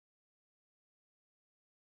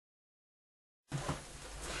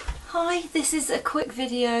Hi, this is a quick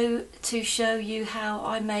video to show you how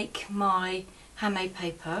I make my handmade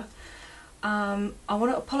paper. I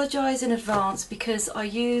want to apologise in advance because I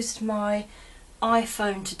used my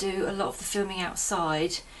iPhone to do a lot of the filming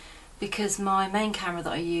outside because my main camera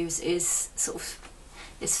that I use is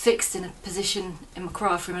it's fixed in a position in my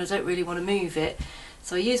craft room and I don't really want to move it.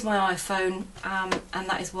 So I use my iPhone and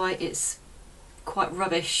that is why it's quite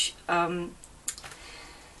rubbish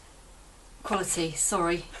quality,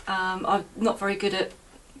 sorry. I'm not very good at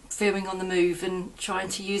filming on the move and trying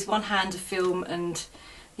to use one hand to film and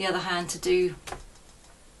the other hand to do,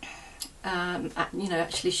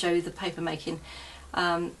 actually show the paper making.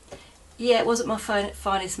 Yeah, it wasn't my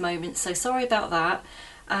finest moment, so sorry about that.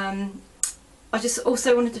 I just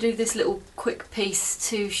also wanted to do this little quick piece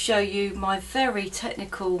to show you my very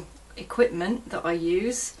technical equipment that I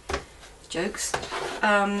use. Jokes.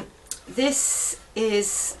 This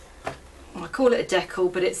is, I call it a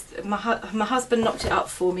decal, but it's my husband knocked it up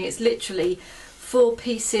for me. It's literally 4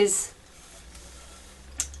 pieces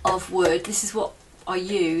of wood. This is what I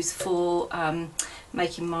use for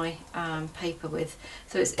making my paper with.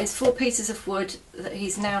 So it's 4 pieces of wood that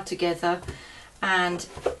he's now together, and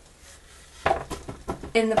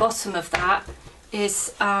in the bottom of that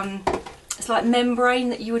is it's like membrane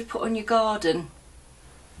that you would put on your garden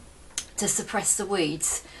to suppress the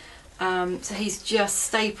weeds. So he's just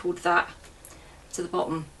stapled that to the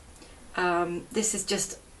bottom. This is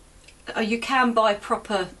just, you can buy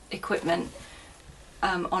proper equipment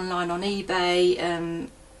online on eBay.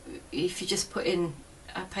 If you just put in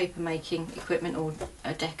a paper making equipment or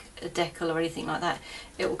a decal or anything like that,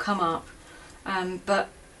 it will come up. But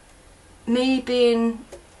me being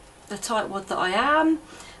the tightwad that I am,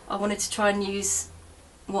 I wanted to try and use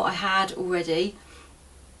what I had already.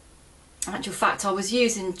 In actual fact, I was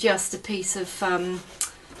using just a piece of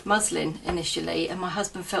muslin initially, and my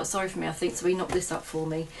husband felt sorry for me, I think, so he knocked this up for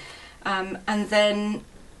me. And then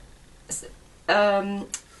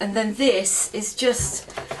this is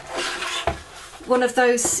just one of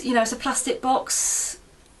those, it's a plastic box,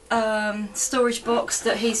 storage box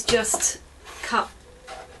that he's just cut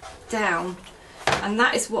down, and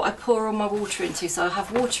that is what I pour all my water into. So I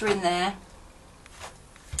have water in there,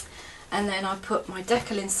 and then I put my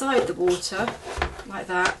decal inside the water like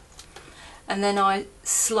that, and then I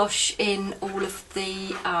slosh in all of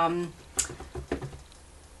the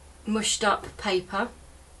mushed up paper,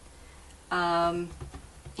 the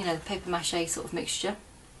paper mache sort of mixture,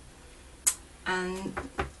 and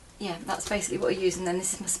yeah, that's basically what I use. And then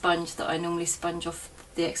this is my sponge that I normally sponge off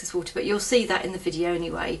the excess water, but you'll see that in the video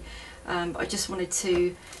anyway. But I just wanted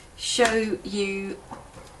to show you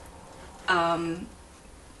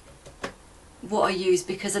what I use,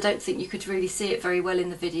 because I don't think you could really see it very well in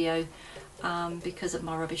the video because of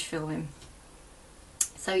my rubbish filming.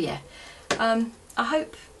 So yeah, I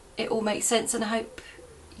hope it all makes sense, and I hope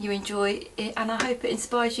you enjoy it, and I hope it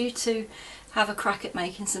inspires you to have a crack at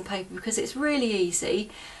making some paper, because it's really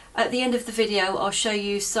easy. At the end of the video I'll show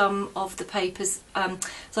you some of the papers.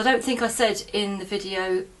 So I don't think I said in the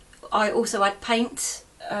video, I also add paint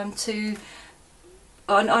to,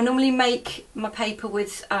 I normally make my paper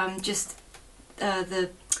with just the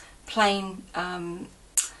plain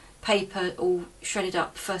paper all shredded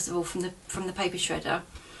up first of all from the paper shredder,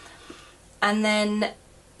 and then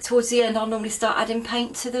towards the end I'll normally start adding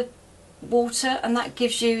paint to the water, and that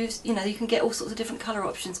gives you, you can get all sorts of different colour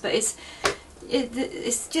options. But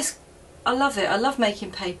it's just, I love it. I love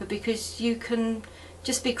making paper because you can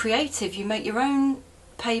just be creative. You make your own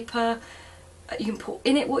paper, you can put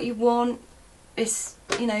in it what you want. It's,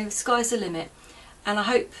 sky's the limit, and I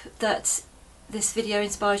hope that this video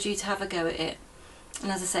inspires you to have a go at it. And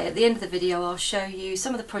as I say, at the end of the video I'll show you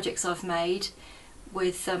some of the projects I've made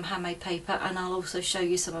with handmade paper, and I'll also show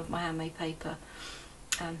you some of my handmade paper.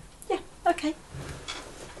 Yeah, okay.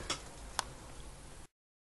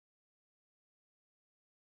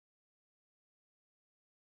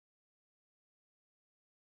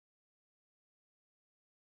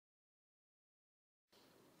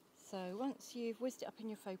 So once you've whizzed it up in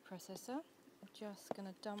your food processor, I'm just going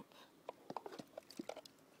to dump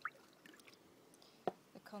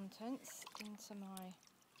the contents into my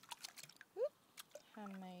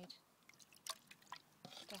handmade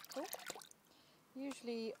decal.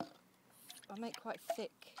 Usually I make quite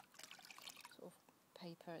thick sort of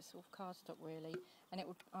paper, it's sort of cardstock really, and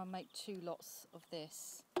I'll make 2 lots of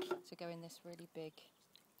this to go in this really big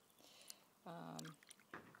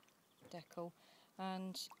decal.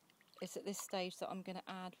 And it's at this stage that I'm going to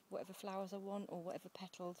add whatever flowers I want, or whatever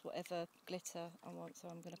petals, whatever glitter I want. So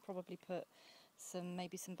I'm going to probably put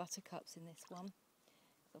maybe some buttercups in this one.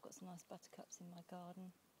 I've got some nice buttercups in my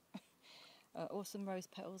garden. or some rose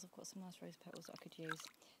petals. I've got some nice rose petals that I could use.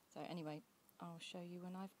 So anyway, I'll show you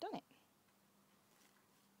when I've done it.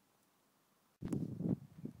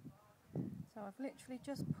 So I've literally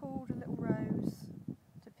just pulled a little rose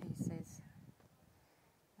to pieces,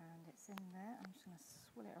 and it's in there. I'm just going to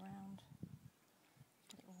swirl it around,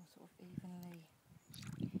 get it all sort of evenly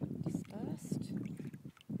dispersed.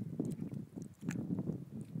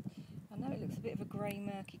 I know it looks a bit of a grey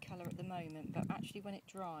murky colour at the moment, but actually when it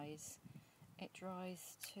dries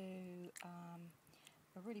to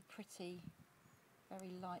a really pretty,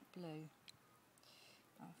 very light blue.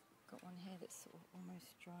 I've got one here that's sort of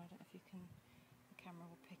almost dry. I don't know if you can, the camera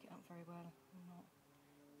will pick it up very well or not.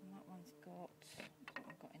 And that one's got, what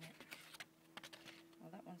have I got in it?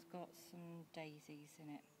 Well, that one's got some daisies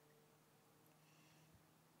in it.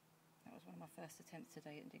 That was one of my first attempts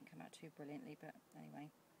today. It didn't come out too brilliantly, but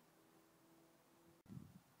anyway.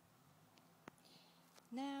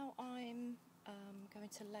 Now I'm going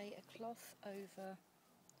to lay a cloth over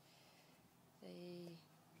the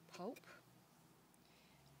pulp,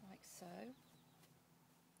 like so,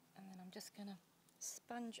 and then I'm just going to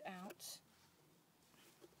sponge out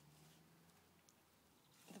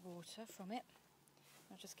the water from it.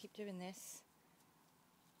 I'll just keep doing this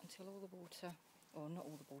until all the water, or not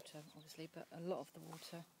all the water obviously, but a lot of the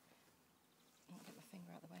water, I'll get my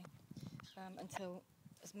finger out of the way, until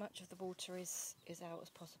as much of the water is out as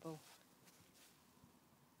possible.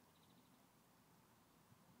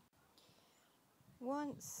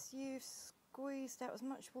 Once you've squeezed out as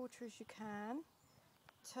much water as you can,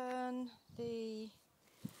 turn the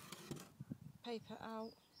paper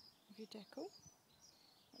out of your decal.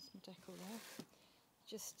 That's my decal there.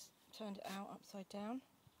 Just turned it out upside down.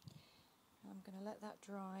 I'm going to let that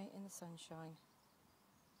dry in the sunshine.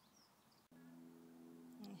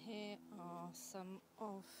 And here are some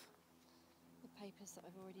of the papers that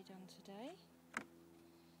I've already done today.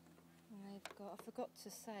 And they've got, I forgot to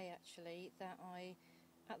say actually that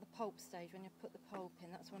at the pulp stage, when you put the pulp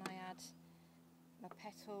in, that's when I add my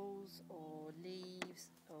petals or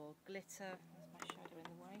leaves or glitter. There's my shadow in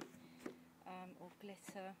the way. Or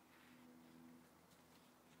glitter.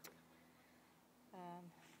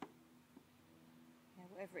 Yeah,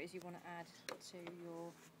 whatever it is you want to add to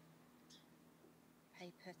your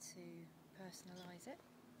paper to personalise it.